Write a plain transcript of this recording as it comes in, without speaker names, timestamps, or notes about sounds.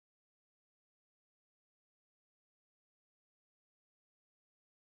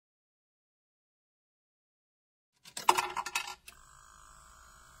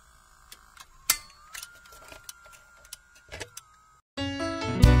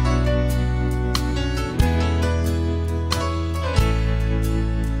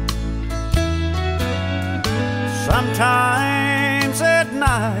Sometimes at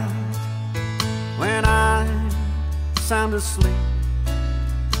night when I'm sound asleep,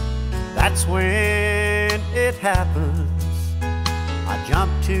 that's when it happens. I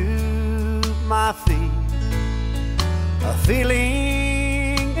jump to my feet, a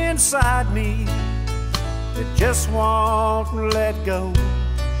feeling inside me that just won't let go.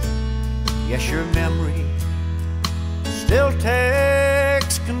 Yes, your memory still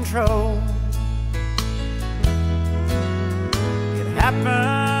takes control. It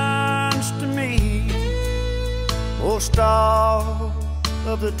happens to me most all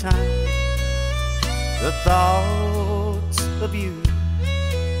of the time. The thoughts of you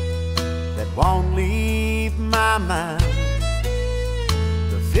that won't leave my mind,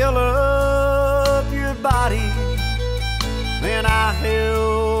 the feel of your body when I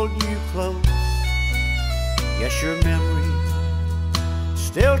held you close. Yes, your memory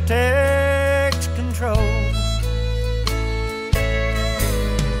still takes control.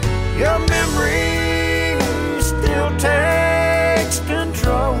 Your memory still takes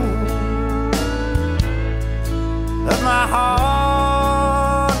control of my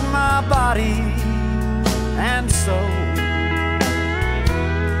heart, my body, and soul.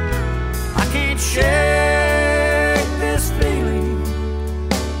 I can't shake this feeling,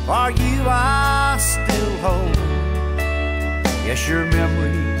 for you I still hold. Yes, your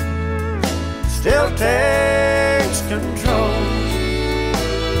memory still takes control.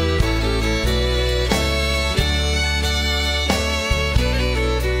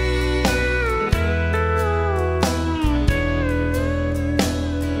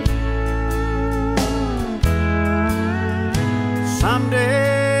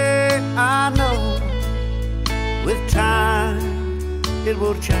 Someday I know with time it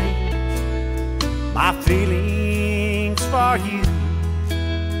will change. My feelings for you,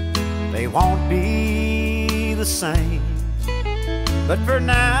 they won't be the same. But for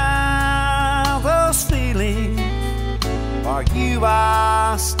now, those feelings for you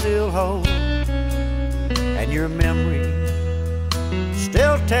I still hold. And your memory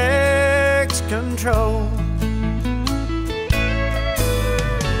still takes control.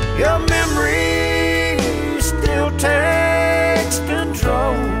 Your memory still takes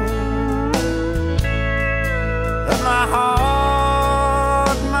control of my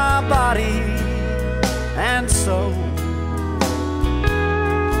heart, my body, and soul.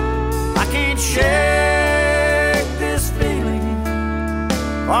 I can't shake this feeling,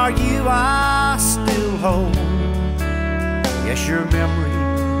 for you I still hold. Yes, your memory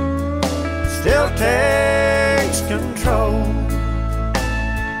still takes control.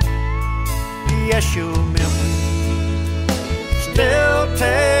 Yes, your memory still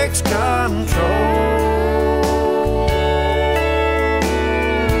takes control.